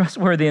not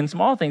trustworthy in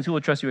small things, who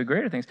will trust you with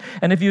greater things?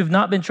 And if you've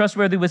not been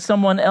trustworthy with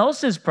someone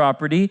else's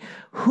property,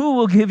 who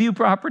will give you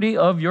property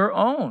of your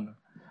own?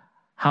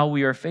 How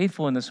we are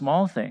faithful in the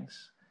small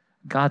things,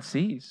 God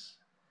sees.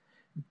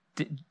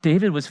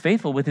 David was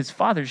faithful with his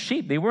father's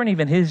sheep. They weren't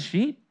even his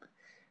sheep.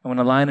 And when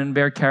a lion and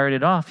bear carried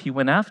it off, he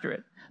went after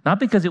it. Not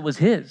because it was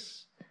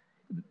his,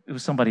 it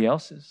was somebody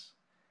else's.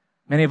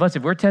 Many of us,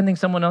 if we're tending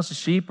someone else's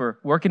sheep or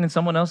working in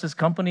someone else's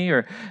company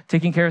or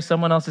taking care of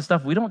someone else's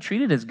stuff, we don't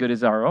treat it as good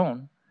as our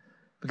own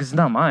because it's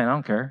not mine, I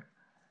don't care.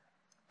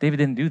 David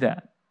didn't do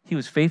that. He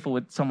was faithful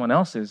with someone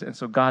else's, and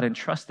so God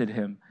entrusted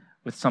him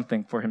with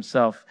something for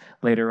himself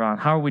later on.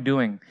 How are we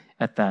doing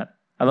at that?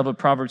 I love what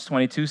Proverbs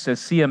 22 says,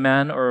 see a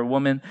man or a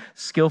woman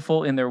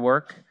skillful in their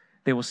work,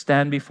 they will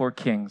stand before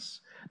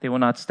kings. They will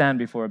not stand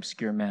before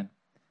obscure men.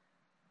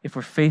 If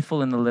we're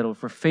faithful in the little,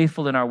 if we're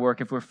faithful in our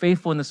work, if we're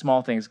faithful in the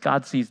small things,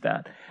 God sees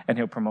that and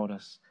He'll promote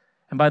us.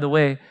 And by the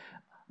way,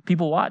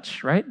 people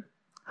watch, right?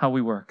 How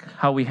we work,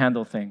 how we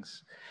handle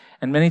things.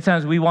 And many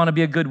times we want to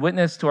be a good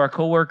witness to our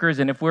coworkers,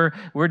 and if we're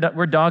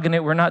dogging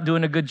it, we're not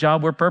doing a good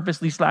job, we're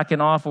purposely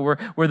slacking off, or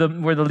we're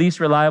the least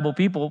reliable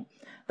people,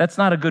 that's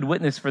not a good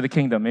witness for the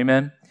kingdom,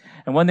 amen?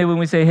 And one day when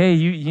we say, hey,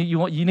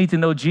 you need to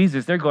know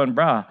Jesus, they're going,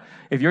 brah,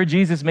 if your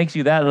Jesus makes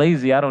you that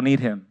lazy, I don't need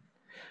Him.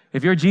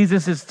 If your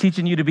Jesus is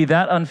teaching you to be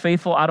that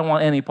unfaithful, I don't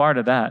want any part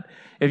of that.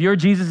 If your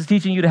Jesus is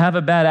teaching you to have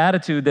a bad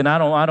attitude, then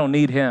I don't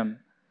need Him.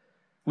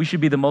 We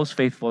should be the most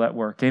faithful at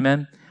work,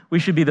 amen? We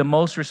should be the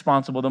most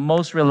responsible, the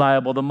most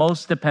reliable, the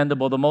most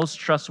dependable, the most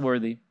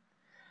trustworthy,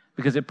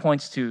 because it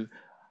points to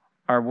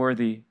our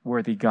worthy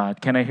God.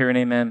 Can I hear an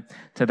amen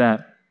to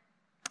that?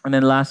 And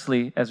then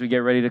lastly, as we get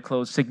ready to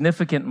close,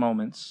 significant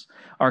moments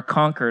are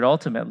conquered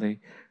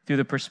ultimately through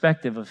the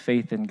perspective of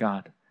faith in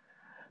God.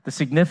 The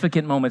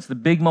significant moments, the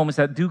big moments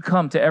that do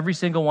come to every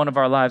single one of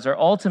our lives are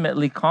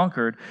ultimately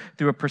conquered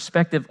through a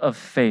perspective of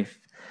faith.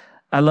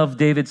 I love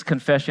David's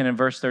confession in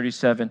verse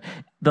 37.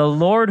 The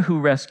Lord who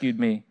rescued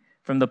me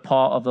from the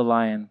paw of the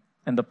lion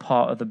and the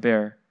paw of the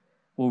bear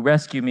will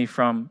rescue me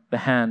from the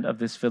hand of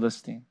this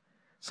Philistine.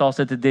 Saul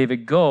said to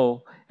David,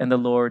 go, and the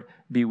Lord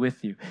be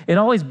with you. It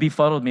always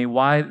befuddled me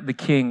why the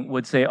king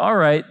would say, all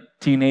right,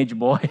 teenage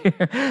boy,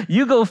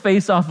 you go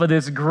face off of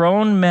this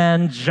grown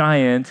man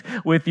giant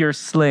with your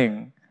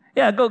sling.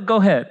 Yeah, go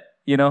ahead,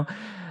 you know.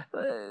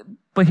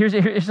 But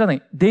here's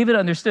something. David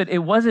understood it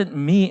wasn't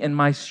me and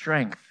my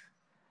strength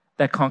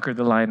that conquered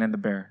the lion and the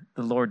bear.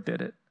 The Lord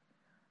did it.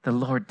 The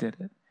Lord did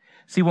it.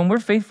 See, when we're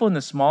faithful in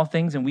the small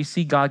things and we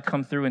see God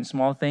come through in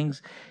small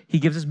things, He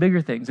gives us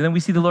bigger things. And then we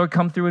see the Lord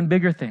come through in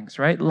bigger things,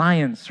 right?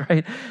 Lions,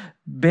 right?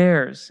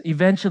 Bears,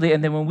 eventually.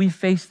 And then when we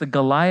face the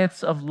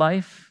Goliaths of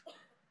life,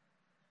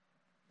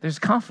 there's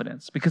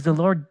confidence because the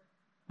Lord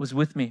was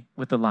with me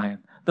with the lion.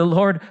 The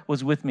Lord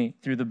was with me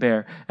through the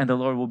bear, and the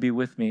Lord will be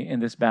with me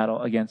in this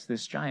battle against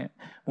this giant.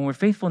 When we're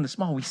faithful in the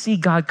small, we see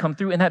God come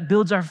through, and that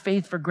builds our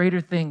faith for greater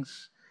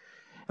things.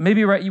 And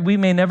maybe right, we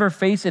may never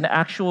face an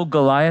actual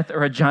Goliath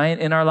or a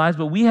giant in our lives,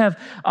 but we have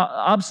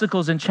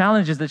obstacles and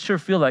challenges that sure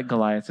feel like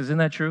Goliaths. Isn't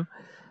that true?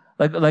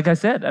 Like I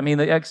said, I mean,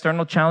 the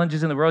external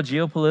challenges in the world,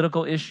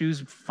 geopolitical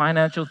issues,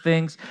 financial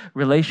things,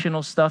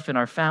 relational stuff in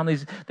our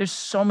families. There's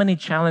so many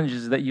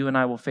challenges that you and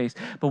I will face.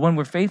 But when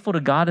we're faithful to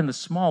God in the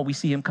small, we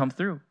see Him come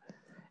through.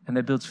 And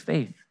that builds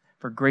faith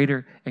for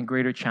greater and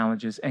greater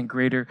challenges and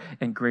greater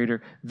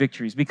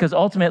victories. Because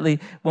ultimately,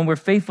 when we're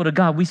faithful to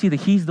God, we see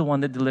that He's the one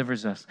that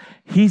delivers us.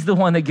 He's the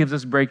one that gives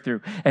us breakthrough.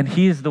 And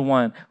He is the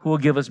one who will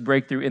give us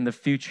breakthrough in the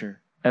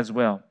future as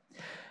well.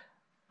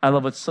 I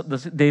love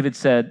what David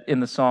said in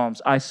the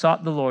Psalms. I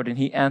sought the Lord and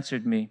He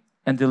answered me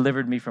and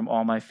delivered me from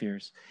all my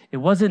fears. It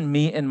wasn't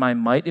me and my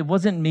might. It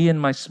wasn't me and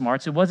my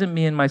smarts. It wasn't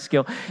me and my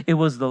skill. It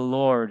was the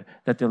Lord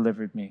that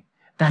delivered me.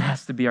 That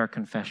has to be our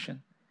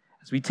confession.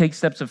 As we take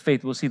steps of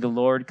faith, we'll see the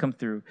Lord come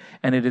through,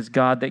 and it is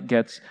God that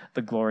gets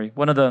the glory.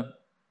 One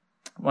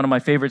of my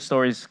favorite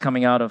stories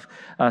coming out of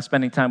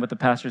spending time with the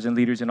pastors and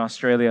leaders in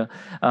Australia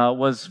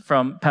was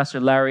from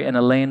Pastor Larry and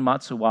Elaine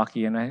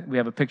Matsuwaki, and we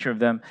have a picture of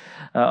them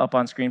up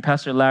on screen.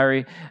 Pastor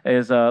Larry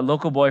is a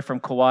local boy from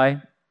Kauai.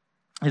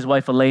 His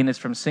wife Elaine is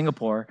from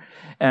Singapore,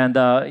 and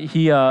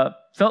he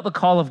felt the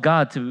call of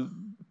God to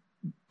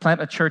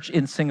plant a church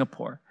in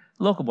Singapore.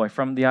 Local boy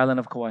from the island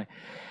of Kauai.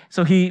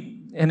 So he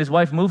and his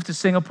wife moved to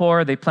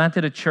Singapore. They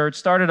planted a church,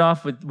 started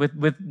off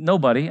with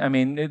nobody. I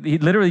mean, he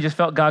literally just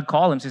felt God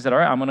call him. So he said, all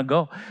right, I'm going to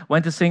go.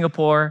 Went to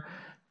Singapore,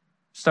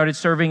 started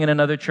serving in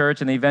another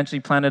church, and they eventually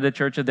planted a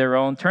church of their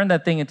own, turned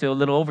that thing into a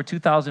little over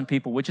 2,000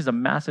 people, which is a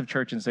massive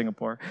church in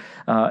Singapore.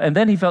 And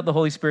then he felt the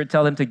Holy Spirit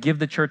tell him to give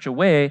the church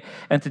away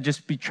and to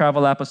just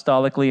travel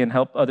apostolically and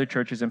help other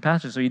churches and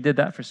pastors. So he did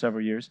that for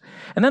several years.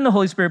 And then the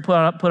Holy Spirit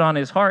put on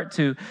his heart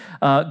to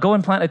go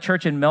and plant a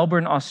church in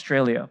Melbourne,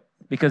 Australia,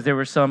 because there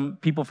were some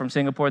people from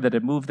Singapore that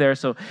had moved there.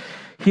 So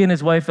he and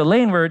his wife,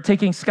 Elaine, were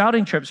taking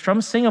scouting trips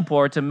from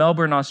Singapore to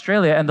Melbourne,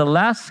 Australia. And the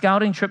last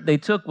scouting trip they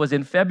took was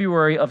in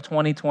February of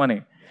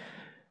 2020.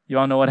 You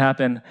all know what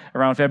happened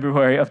around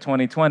February of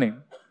 2020.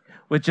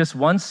 With just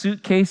one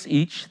suitcase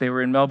each, they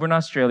were in Melbourne,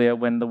 Australia,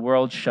 when the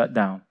world shut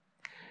down.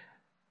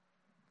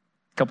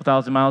 A couple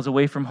thousand miles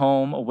away from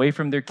home, away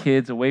from their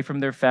kids, away from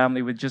their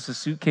family, with just a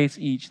suitcase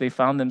each, they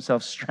found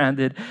themselves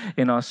stranded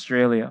in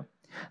Australia.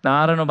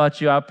 Now, I don't know about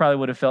you. I probably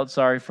would have felt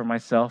sorry for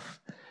myself.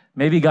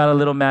 Maybe got a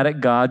little mad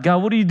at God.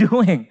 God, what are you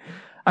doing?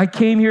 I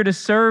came here to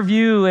serve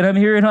you, and I'm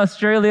here in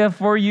Australia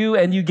for you,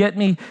 and you get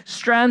me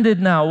stranded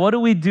now. What do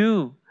we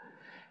do?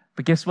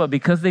 But guess what?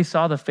 Because they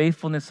saw the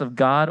faithfulness of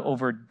God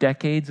over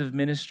decades of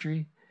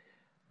ministry,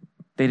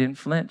 they didn't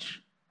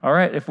flinch. All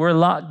right, if we're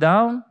locked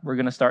down, we're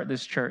going to start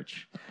this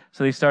church.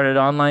 So they started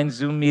online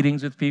Zoom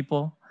meetings with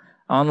people,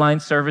 online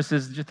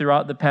services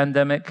throughout the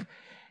pandemic,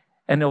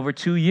 and over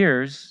 2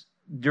 years,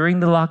 during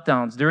the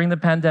lockdowns, during the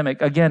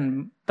pandemic,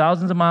 again,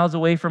 thousands of miles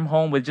away from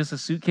home with just a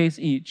suitcase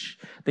each,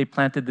 they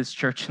planted this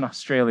church in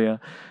Australia,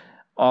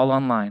 all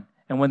online.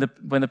 And when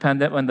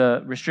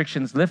the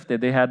restrictions lifted,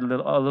 they had a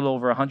little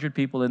over 100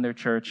 people in their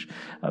church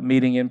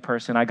meeting in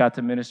person. I got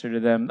to minister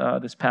to them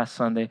this past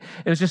Sunday.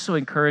 It was just so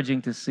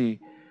encouraging to see.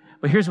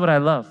 But here's what I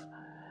love.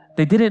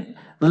 They didn't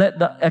let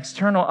the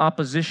external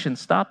opposition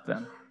stop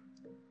them.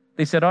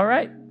 They said, all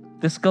right,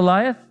 this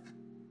Goliath,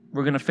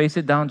 we're going to face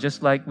it down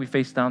just like we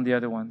faced down the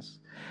other ones.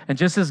 And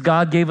just as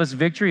God gave us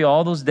victory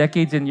all those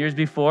decades and years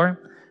before,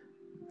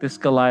 this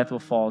Goliath will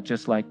fall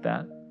just like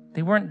that.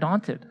 They weren't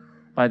daunted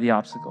by the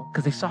obstacle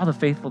because they saw the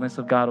faithfulness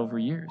of God over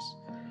years.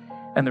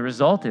 And the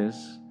result is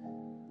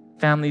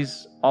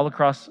families all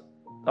across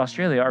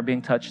Australia are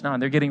being touched now,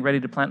 and they're getting ready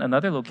to plant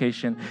another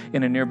location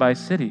in a nearby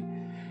city.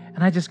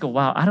 And I just go,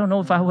 wow, I don't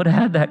know if I would have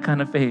had that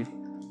kind of faith.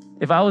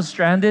 If I was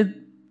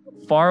stranded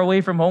far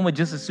away from home with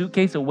just a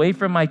suitcase, away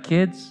from my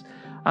kids,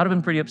 I'd have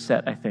been pretty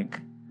upset, I think.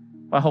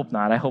 Well, I hope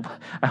not. I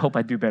hope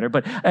I do better.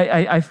 But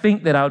I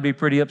think that I would be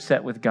pretty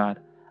upset with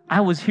God.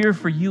 I was here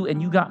for you,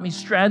 and you got me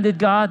stranded,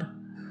 God.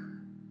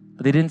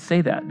 But they didn't say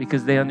that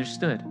because they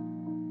understood.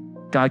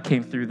 God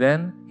came through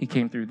then. He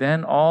came through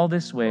then. All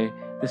this way,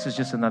 this is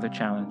just another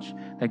challenge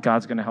that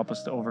God's going to help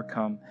us to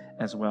overcome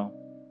as well.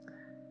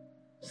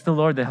 It's the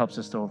Lord that helps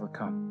us to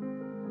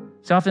overcome.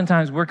 So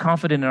oftentimes, we're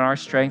confident in our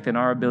strength and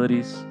our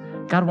abilities.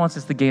 God wants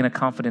us to gain a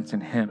confidence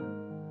in Him.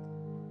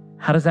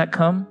 How does that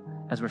come?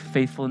 As we're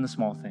faithful in the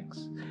small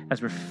things,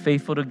 as we're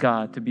faithful to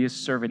God, to be a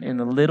servant in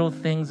the little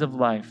things of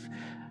life,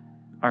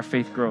 our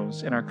faith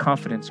grows and our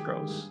confidence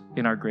grows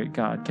in our great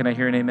God. Can I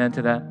hear an amen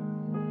to that?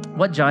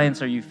 What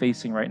giants are you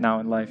facing right now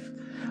in life?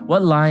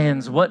 What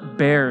lions, what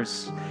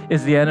bears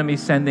is the enemy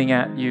sending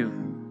at you?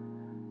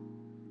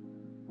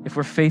 If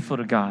we're faithful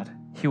to God,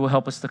 He will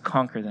help us to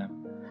conquer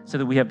them so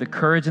that we have the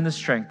courage and the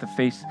strength to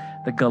face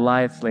the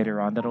Goliaths later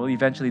on that will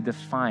eventually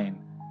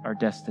define our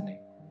destiny.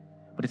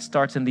 But it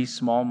starts in these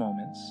small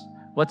moments.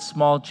 What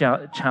small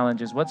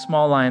challenges, what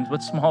small lions,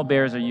 what small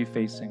bears are you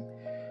facing?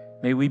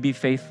 May we be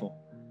faithful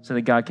so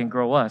that God can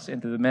grow us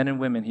into the men and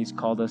women He's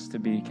called us to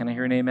be. Can I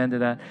hear an amen to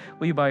that?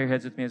 Will you bow your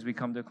heads with me as we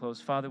come to a close?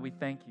 Father, we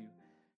thank you.